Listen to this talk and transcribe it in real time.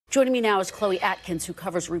Joining me now is Chloe Atkins, who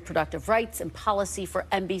covers reproductive rights and policy for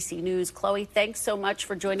NBC News. Chloe, thanks so much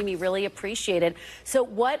for joining me. Really appreciate it. So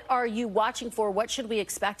what are you watching for? What should we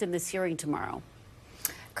expect in this hearing tomorrow?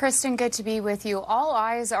 Kristen, good to be with you. All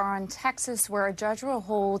eyes are on Texas, where a judge will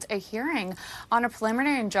hold a hearing on a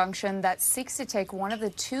preliminary injunction that seeks to take one of the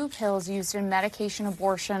two pills used in medication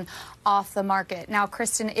abortion off the market. Now,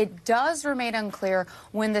 Kristen, it does remain unclear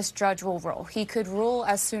when this judge will rule. He could rule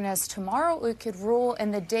as soon as tomorrow. It could rule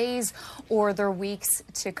in the days or the weeks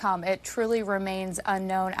to come. It truly remains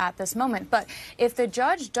unknown at this moment. But if the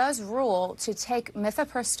judge does rule to take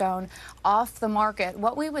mifepristone off the market,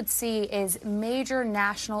 what we would see is major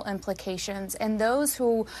national implications, and those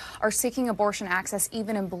who are seeking abortion access,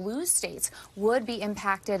 even in blue states, would be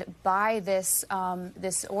impacted by this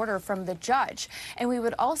this order from the judge. And we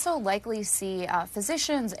would also likely see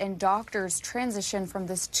physicians and doctors transition from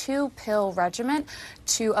this two-pill regimen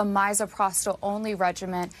to a misoprostol-only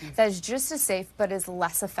regimen that is just as safe but is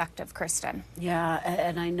less effective, Kristen. Yeah,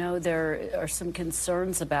 and I know there are some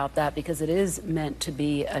concerns about that because it is meant to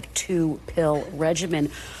be a two-pill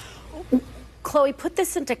regimen. Chloe, put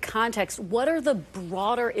this into context. What are the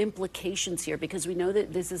broader implications here? Because we know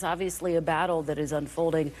that this is obviously a battle that is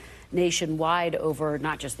unfolding nationwide over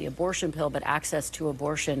not just the abortion pill, but access to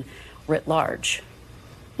abortion writ large.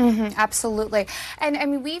 Absolutely. And I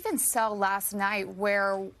mean, we even saw last night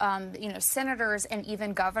where, senators and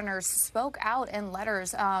even governors spoke out in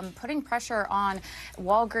letters putting pressure on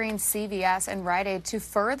Walgreens, CVS, and Rite Aid to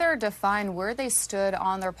further define where they stood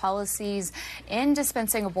on their policies in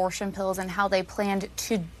dispensing abortion pills and how they planned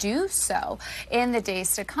to do so in the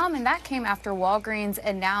days to come. And that came after Walgreens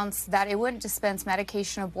announced that it wouldn't dispense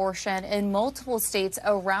medication abortion in multiple states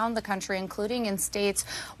around the country, including in states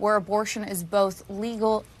where abortion is both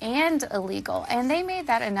legal and illegal. And they made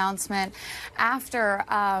that announcement after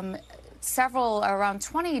around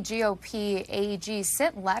 20 GOP AGs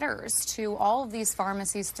sent letters to all of these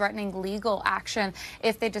pharmacies threatening legal action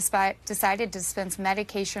if they decided to dispense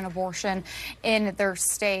medication abortion in their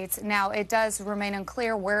states. Now, it does remain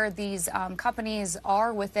unclear where these companies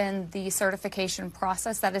are within the certification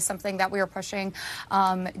process. That is something that we are pushing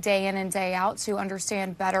day in and day out to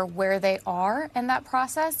understand better where they are in that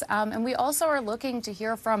process. And we also are looking to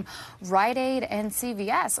hear from Rite Aid and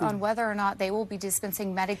CVS on whether or not they will be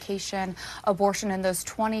dispensing medication abortion in those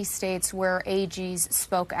 20 states where AGs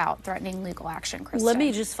spoke out threatening legal action. Kristen. Let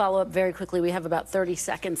me just follow up very quickly. We have about 30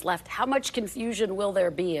 seconds left. How much confusion will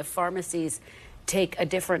there be if pharmacies take a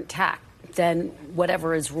different tack than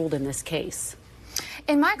whatever is ruled in this case?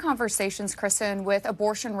 In my conversations, Kristen, with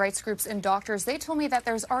abortion rights groups and doctors, they told me that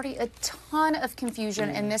there's already a ton of confusion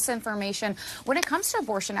and misinformation when it comes to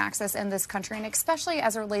abortion access in this country, and especially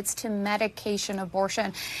as it relates to medication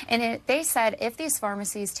abortion. And they said if these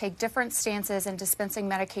pharmacies take different stances in dispensing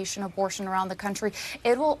medication abortion around the country,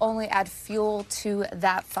 it will only add fuel to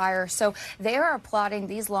that fire. So they are applauding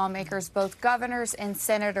these lawmakers, both governors and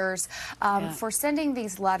senators, for sending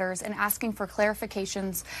these letters and asking for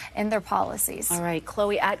clarifications in their policies. All right,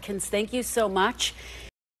 Chloe Atkins, thank you so much.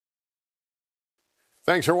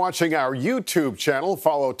 Thanks for watching our YouTube channel.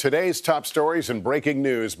 Follow today's top stories and breaking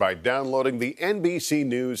news by downloading the NBC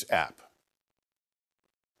News app.